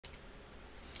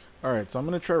Alright, so I'm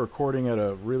going to try recording at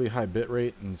a really high bit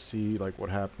rate and see like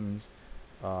what happens.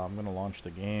 I'm going to launch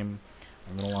the game.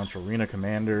 I'm going to launch Arena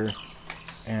Commander.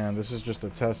 And this is just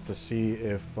a test to see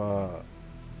if the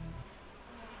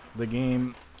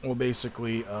game will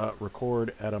basically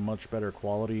record at a much better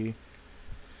quality.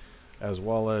 As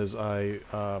well as I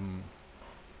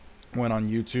went on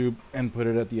YouTube and put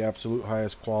it at the absolute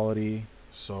highest quality.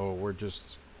 So we're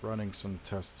just running some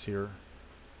tests here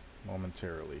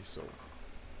momentarily. So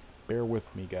bear with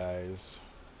me, guys.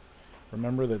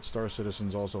 Remember that Star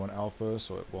Citizen's also an alpha,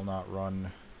 so it will not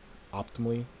run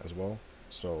optimally as well.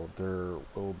 So there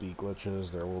will be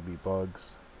glitches, there will be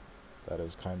bugs. That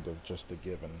is kind of just a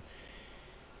given.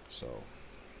 So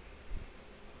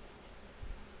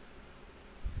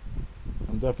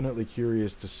I'm definitely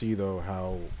curious to see though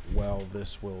how well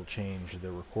this will change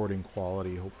the recording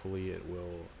quality. Hopefully it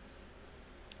will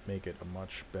make it a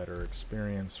much better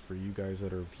experience for you guys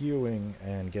that are viewing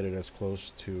and get it as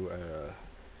close to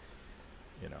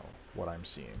you know, what I'm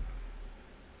seeing.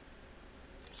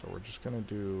 So we're just gonna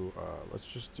do let's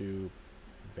just do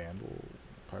Vandal,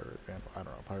 Pirate, Vandal, I don't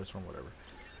know, Pirate Storm, whatever.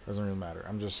 Doesn't really matter.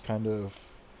 I'm just kind of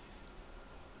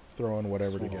throwing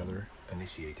whatever Swarm together.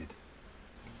 initiated.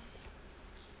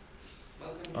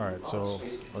 Alright, so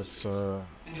let's enjoy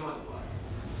the work.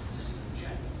 System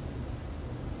check.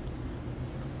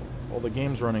 well, the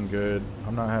game's running good.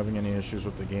 I'm not having any issues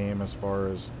with the game as far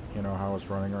as, you know, how it's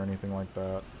running or anything like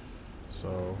that.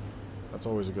 So that's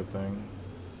always a good thing.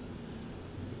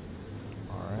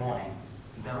 Alright. Warning.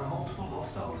 There are multiple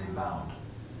hostiles inbound.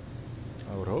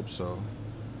 I would hope so.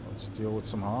 Let's deal with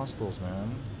some hostiles,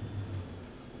 man.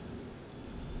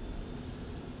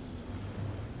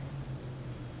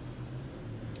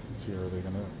 Let's see, where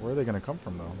are they gonna come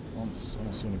from though? I don't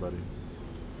see anybody.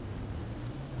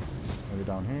 Maybe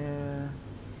down here.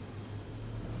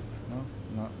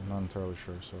 No, not entirely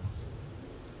sure. So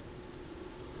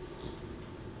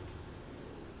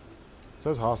it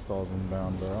says hostiles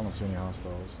inbound, but I don't see any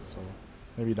hostiles. So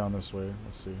maybe down this way.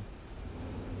 Let's see.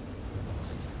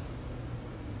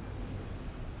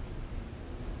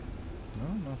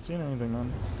 No, not seeing anything,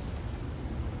 man.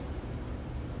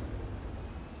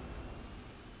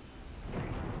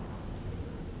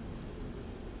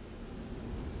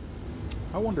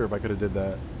 I wonder if I could have did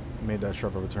that, made that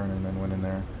sharp of a turn and then went in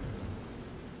there.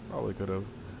 Probably could have.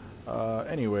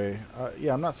 Anyway,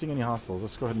 yeah, I'm not seeing any hostiles.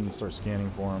 Let's go ahead and start scanning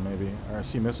for them, maybe. I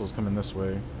see missiles coming this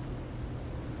way.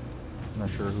 I'm not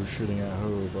sure who's shooting at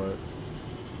who, but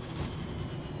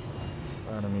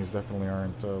enemies definitely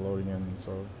aren't loading in,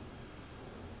 so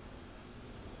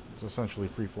it's essentially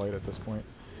free flight at this point.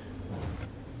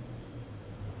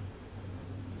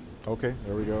 Okay,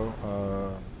 there we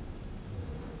go.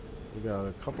 We got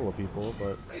a couple of people,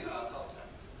 but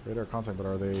radar contact. But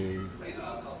are they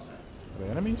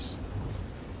enemies?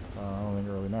 I don't think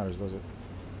it really matters, does it?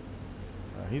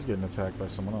 He's getting attacked by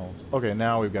someone else. Okay,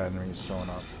 now we've got enemies showing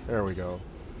up. There we go.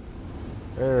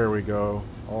 There we go.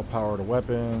 All power to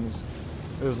weapons.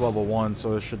 This is level 1,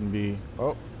 so this shouldn't be.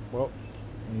 Oh, well,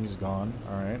 he's gone.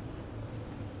 All right.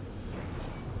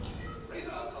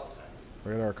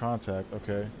 Radar contact.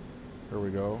 Okay, here we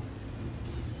go.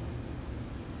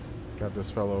 Got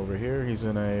this fellow over here. He's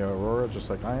in a Aurora,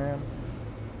 just like I am.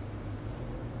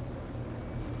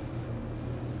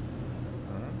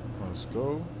 Alright, let's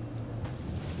go.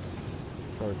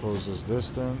 Try to close this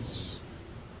distance.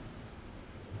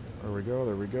 There we go,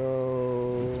 there we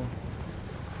go.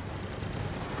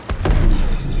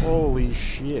 Holy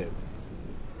shit.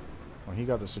 Well, he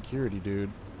got the security,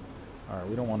 dude. Alright,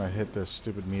 we don't want to hit this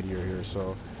stupid meteor here,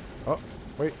 so... Oh,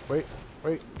 wait.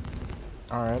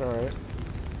 Alright.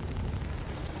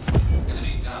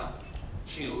 Enemy down.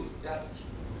 Shields damaged.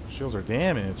 Shields are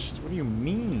damaged? What do you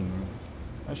mean?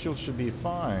 My shield should be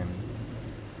fine.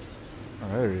 Oh,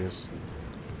 there he is.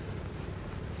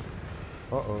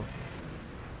 Uh-oh.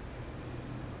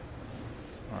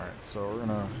 Alright, so we're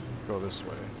gonna go this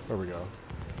way. There we go.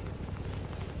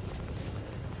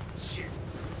 Shit.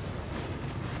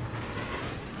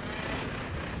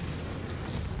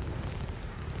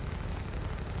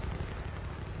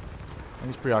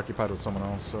 He's preoccupied with someone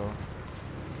else, so...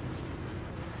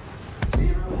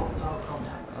 Zero hostile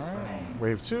contacts remain.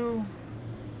 Wave 2.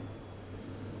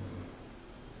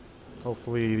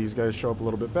 Hopefully these guys show up a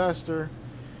little bit faster.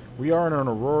 We are in an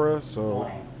Aurora,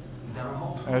 so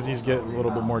as these get a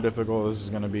little bit more difficult, this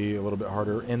is going to be a little bit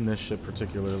harder in this ship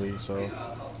particularly, so...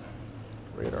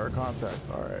 Radar contact,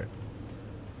 alright.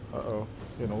 Uh-oh.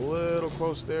 Getting a little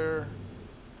close there.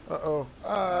 Uh-oh.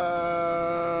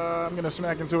 I'm going to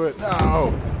smack into it.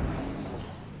 No!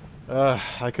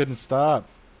 I couldn't stop.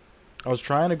 I was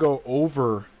trying to go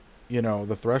over you know,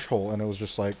 the threshold, and it was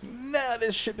just like, nah,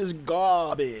 this ship is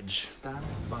garbage. Stand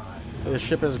by. This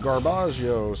ship is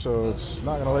garbaggio, so it's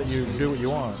not gonna let you do what you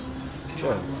want.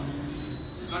 Yeah.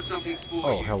 Got something for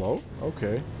Oh, you. hello.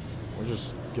 Okay, we're just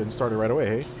getting started right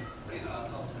away. Hey. Radar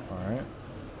contact. All right.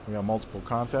 We got multiple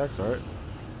contacts. All right.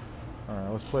 All right.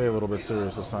 Let's play a little bit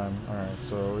serious this time. All right.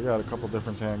 So we got a couple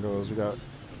different tangos. We got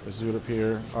this dude up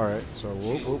here. All right. So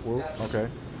whoop whoop whoop. Okay.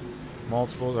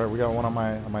 Multiples. All right. We got one on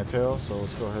my tail. So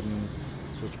let's go ahead and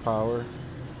switch power. All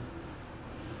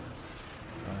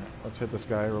right. Let's hit this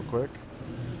guy real quick.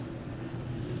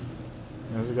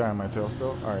 There's a guy on my tail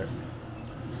still. All right.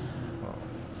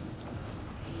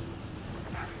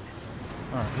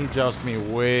 Alright, he jousted me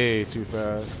way too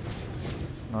fast.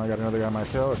 Now I got another guy on my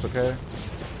tail. It's okay.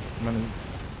 I'm gonna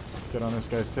get on this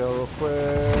guy's tail real quick.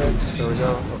 There we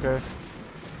go. Okay.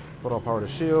 Put all power to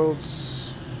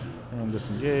shields. And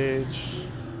disengage.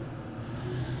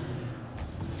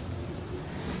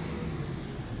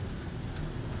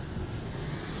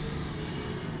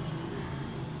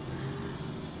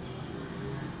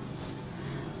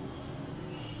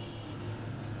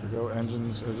 There we go.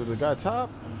 Engines. Is it the guy top?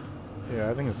 Yeah,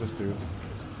 I think it's this dude.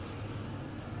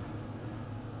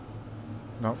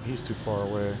 Nope, he's too far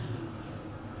away.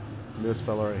 This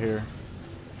fella right here.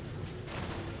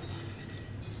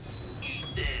 Eat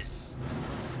this.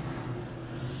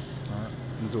 Alright,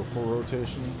 do a full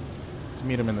rotation. Let's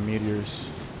meet him in the meteors.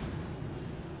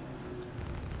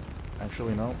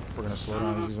 Actually, no. We're gonna slow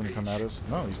down. He's gonna come at us.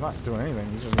 No, he's not doing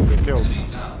anything. He's just gonna get killed.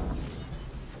 Down.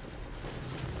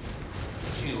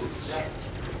 Shields down.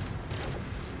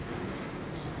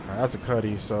 Alright, that's a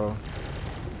cutty, so.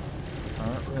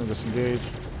 Alright, we're gonna disengage.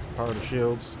 Power to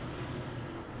shields.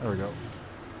 There we go.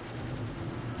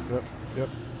 Yep, yep.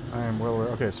 I am well aware.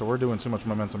 Okay, so we're doing too much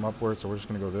momentum upward, so we're just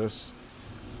gonna go this.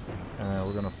 And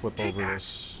we're gonna flip over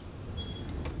this.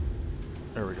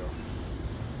 There we go.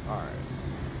 Alright.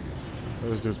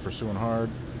 This dude's pursuing hard.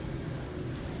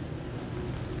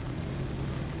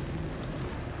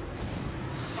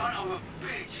 Son of a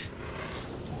bitch.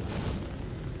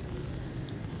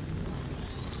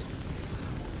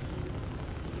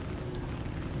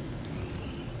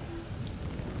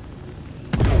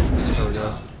 There we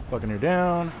go. Fucking her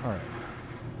down. Alright.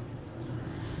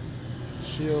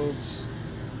 Shields.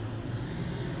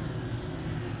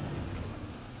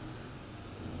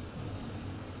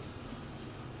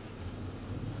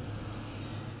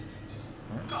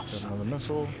 Alright, got another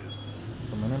missile.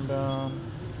 Coming inbound.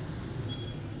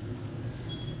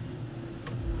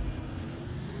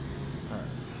 Alright.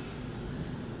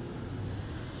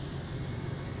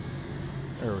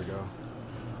 There we go.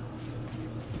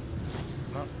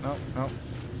 No, no, no.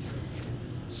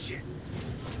 Shit.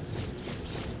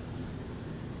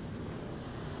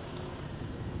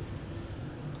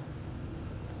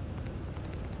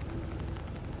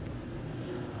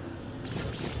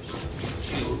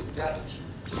 Shields damaged.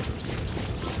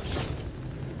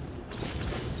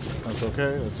 That's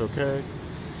okay, that's okay.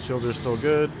 Shields are still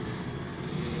good.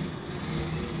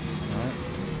 Alright.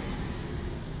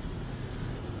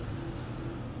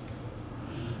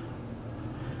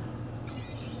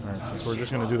 Alright, since we're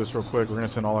just gonna do this real quick, we're gonna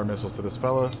send all our missiles to this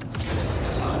fella.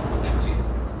 Sides empty.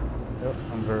 Yep,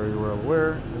 I'm very well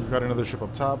aware. We've got another ship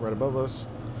up top, right above us.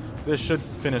 This should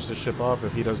finish the ship off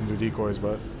if he doesn't do decoys,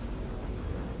 but...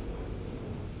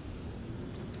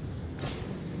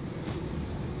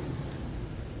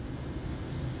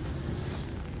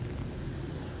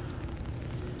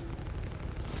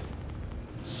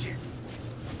 Shit.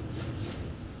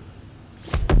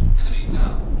 Enemy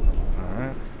down.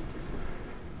 Alright.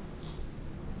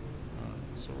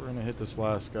 So we're gonna hit this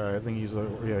last guy. I think he's,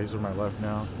 yeah, he's on my left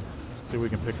now. See if we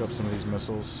can pick up some of these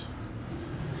missiles.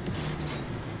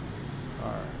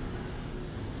 Alright.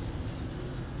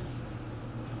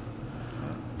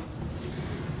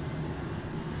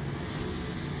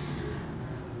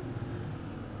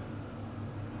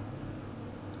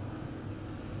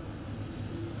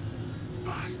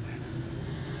 Bastard.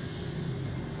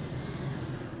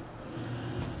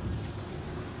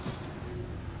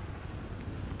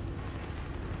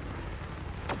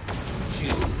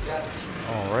 Shields damaged.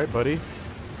 Alright, buddy.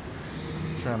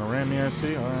 Trying to ram me, I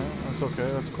see. Alright, that's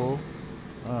okay, that's cool.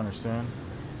 I understand.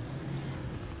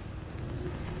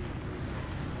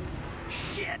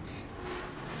 Shit.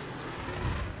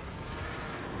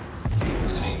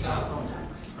 Enemy down.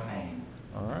 Contacts remaining.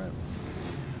 Alright.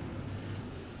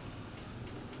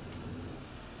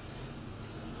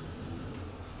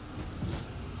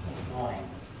 Warning.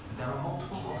 There are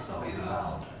multiple hostiles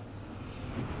inbound.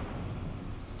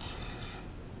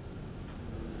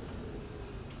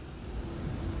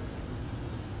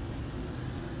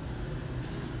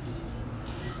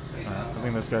 I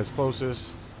think this guy's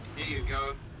closest. Here you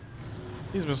go.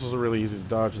 These missiles are really easy to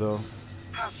dodge, though.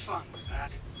 Have fun with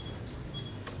that.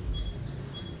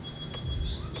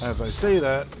 As I say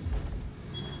that,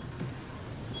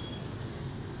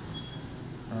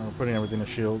 we're putting everything to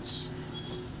shields.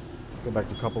 Go back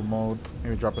to couple mode.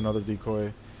 Maybe drop another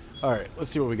decoy. Alright, let's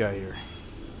see what we got here.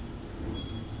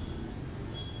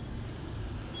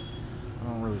 I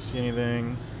don't really see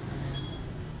anything.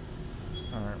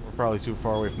 Alright, we're probably too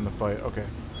far away from the fight. Okay.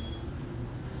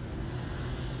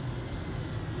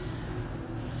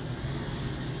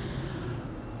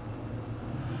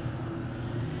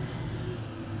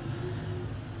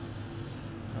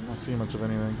 I'm not seeing much of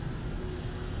anything.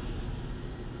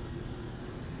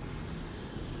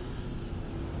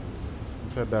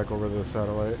 Let's head back over to the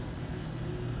satellite.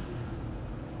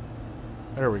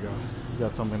 There we go. We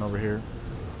got something over here.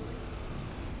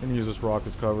 Gonna use this rock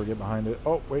as cover, get behind it.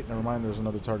 Oh, wait, never mind. There's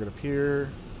another target up here.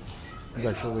 He's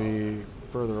actually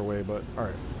further away, but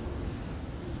alright.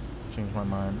 Changed my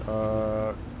mind.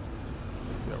 Yeah,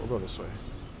 we'll go this way.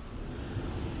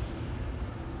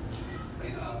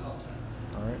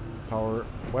 Alright, power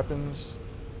weapons.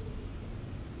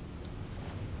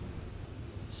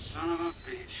 Son of a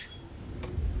bitch.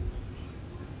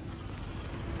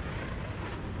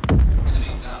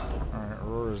 Alright,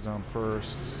 Aurora's down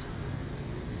first.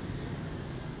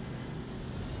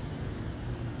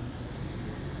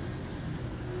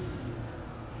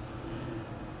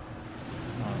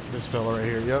 Alright, this fella right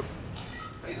here, yep.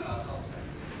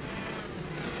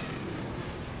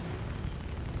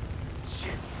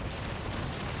 Shit.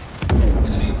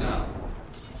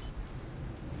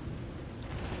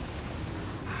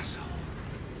 Asshole.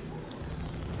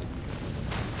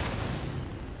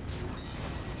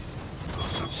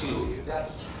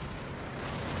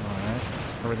 Alright,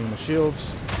 everything in the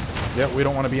shields. Yep, we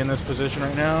don't want to be in this position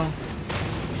right now.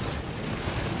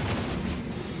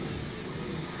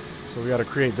 So we got to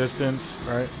create distance.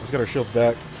 Alright, let's get our shields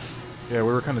back. Yeah,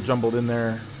 we were kind of jumbled in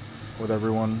there with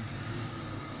everyone.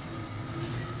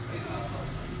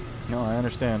 No, I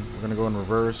understand. We're going to go in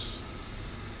reverse.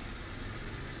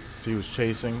 See who's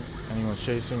chasing. Anyone's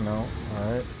chasing? No.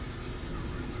 Alright.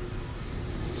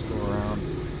 Let's go around.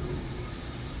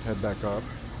 Head back up.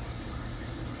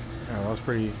 Yeah, that was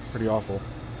pretty awful.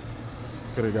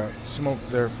 Could have got smoked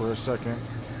there for a second.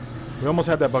 We almost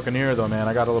had that Buccaneer though, man.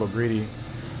 I got a little greedy.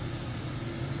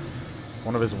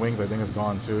 One of his wings, I think, is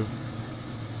gone too.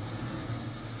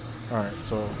 Alright,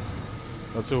 so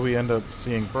that's who we end up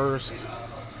seeing first.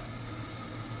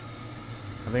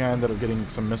 I think I ended up getting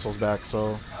some missiles back,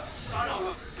 so... Son of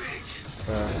a bitch.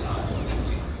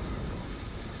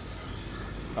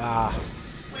 Ah.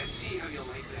 Let's see how you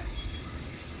like this.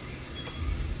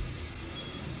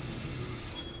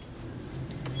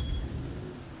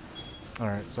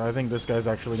 Alright, so I think this guy's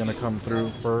actually going to come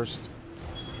through first.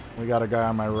 We got a guy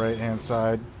on my right hand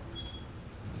side.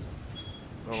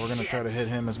 So we're going to try to hit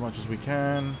him as much as we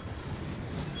can.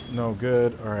 No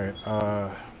good. Alright,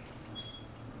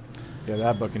 yeah,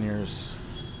 that Buccaneer's...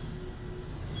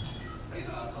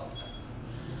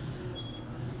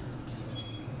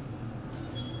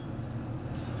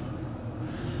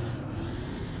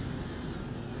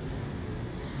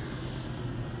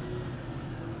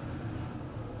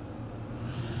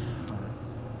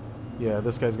 Yeah,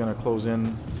 this guy's gonna close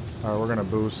in. Alright, we're gonna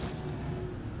boost.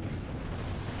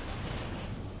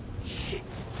 Shit.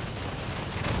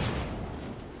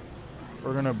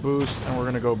 We're gonna boost and we're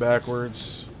gonna go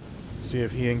backwards. See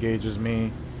if he engages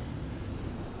me.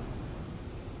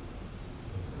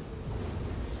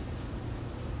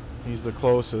 He's the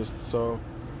closest, so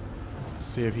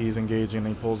see if he's engaging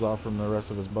and he pulls off from the rest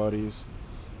of his buddies.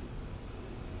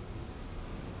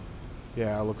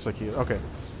 Yeah, it looks like he... Okay.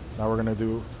 Now we're gonna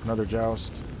do another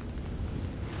joust.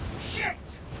 Shit.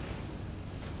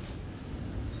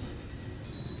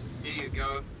 Here you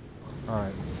go.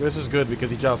 Alright, this is good because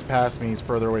he jousts past me, he's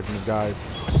further away from his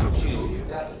guys.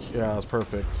 Yeah, that was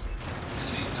perfect.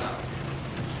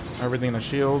 Everything in the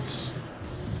shields.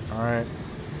 Alright,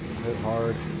 hit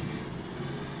hard.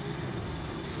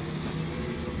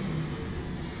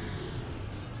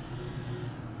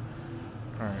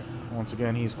 Alright, once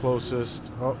again he's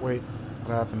closest. Oh, wait,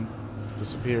 what happened?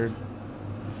 Disappeared.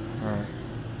 Alright.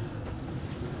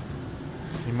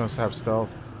 He must have stealth.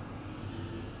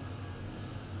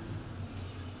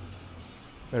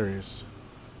 There he is.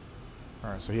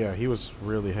 Alright, so yeah, he was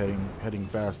really heading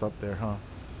fast up there, huh?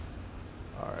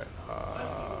 Alright,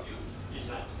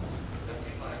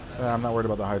 I'm not worried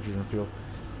about the hydrogen fuel.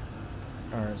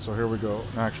 Alright, so here we go.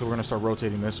 Actually, we're gonna start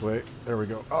rotating this way. There we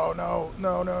go. Oh, no,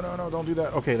 no, no, no, no, don't do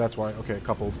that. Okay, that's why. Okay,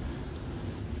 coupled.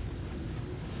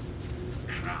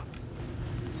 Crap.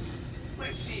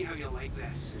 Let's see how you like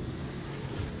this.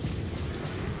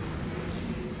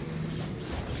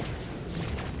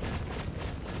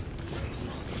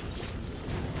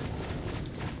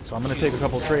 So I'm gonna take a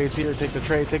couple trades here. Take the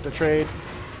trade. Take the trade.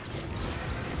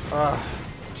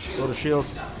 Go to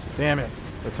shields. Damn it.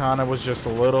 The Tana was just a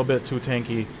little bit too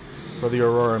tanky for the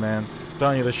Aurora, man. I'm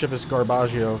telling you, the ship is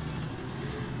Garbaggio.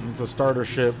 It's a starter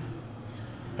ship.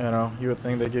 You know, you would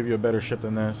think they'd give you a better ship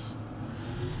than this.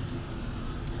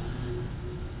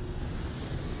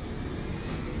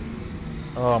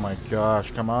 Oh my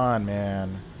gosh, come on,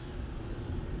 man.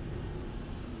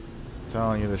 I'm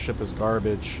telling you, the ship is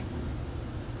garbage.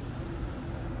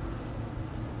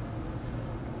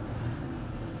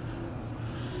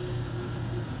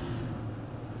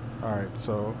 Alright,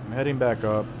 so I'm heading back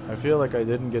up. I feel like I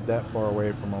didn't get that far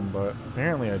away from them, but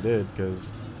apparently I did, because...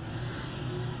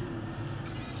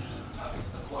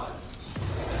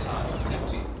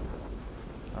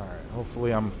 Alright,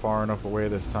 hopefully I'm far enough away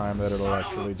this time that it'll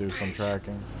actually do some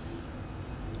tracking.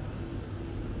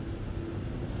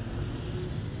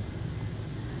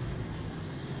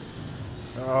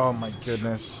 Oh my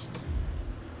goodness.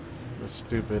 The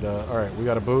stupid, alright, we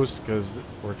got a boost, because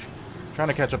we're trying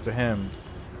to catch up to him.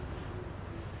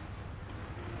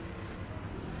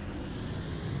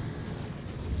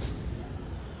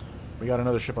 We got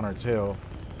another ship on our tail.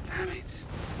 Damn it.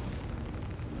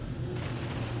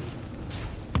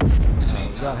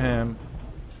 We got him.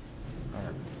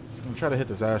 Alright. I'm gonna try to hit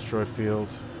this asteroid field.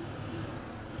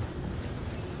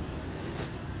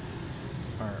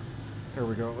 Alright. Here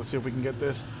we go. Let's see if we can get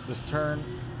this turn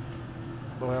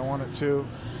the way I want it to.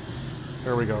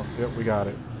 There we go. Yep, we got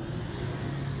it.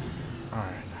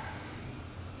 Alright.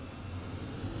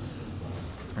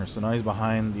 Alright, so now he's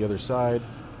behind the other side.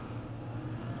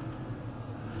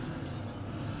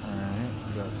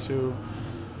 Two.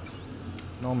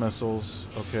 No missiles.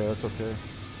 Okay, that's okay.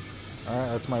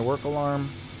 Alright, that's my work alarm.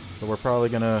 So we're probably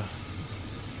gonna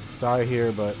die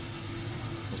here, but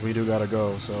because we do gotta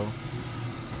go, so.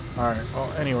 Alright,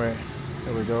 oh, anyway.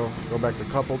 There we go. Go back to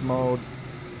coupled mode.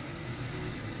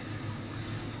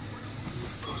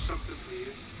 Got something for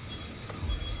you.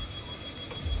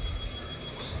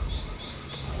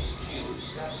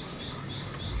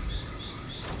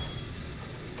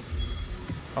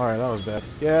 Alright, that was bad.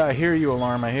 Yeah, I hear you,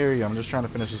 alarm. I hear you. I'm just trying to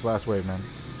finish this last wave, man.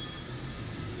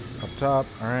 Up top.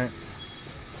 Alright.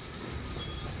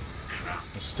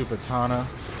 The stupid Tana.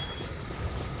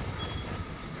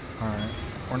 Alright.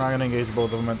 We're not going to engage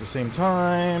both of them at the same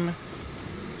time.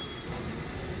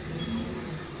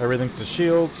 Everything's to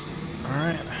shields.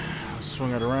 Alright.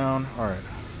 Swing it around. Alright.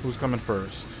 Who's coming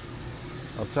first?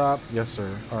 Up top? Yes,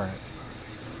 sir. Alright.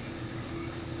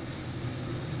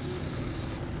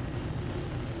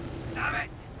 Damn it!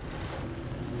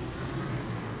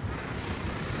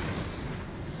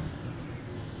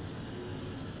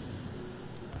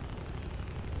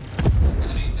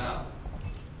 Enemy down.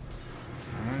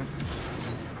 Alright.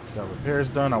 Got repairs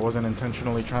done. I wasn't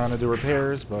intentionally trying to do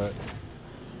repairs, but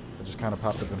it just kind of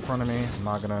popped up in front of me. I'm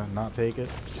not gonna not take it.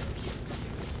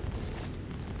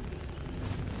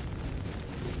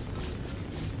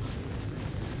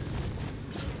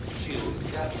 Shields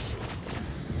captured.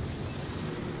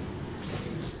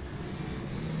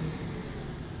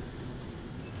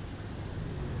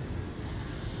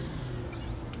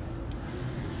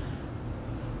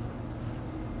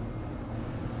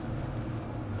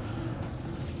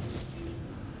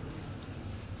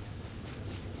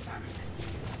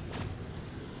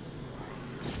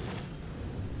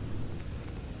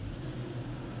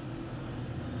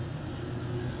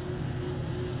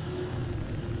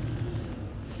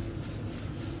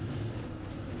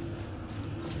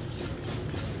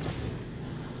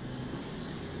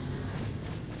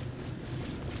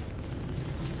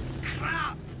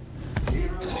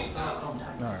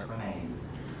 Contacts remaining.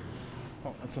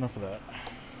 Oh, that's enough of that.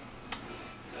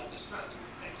 Self-destruct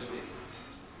activated.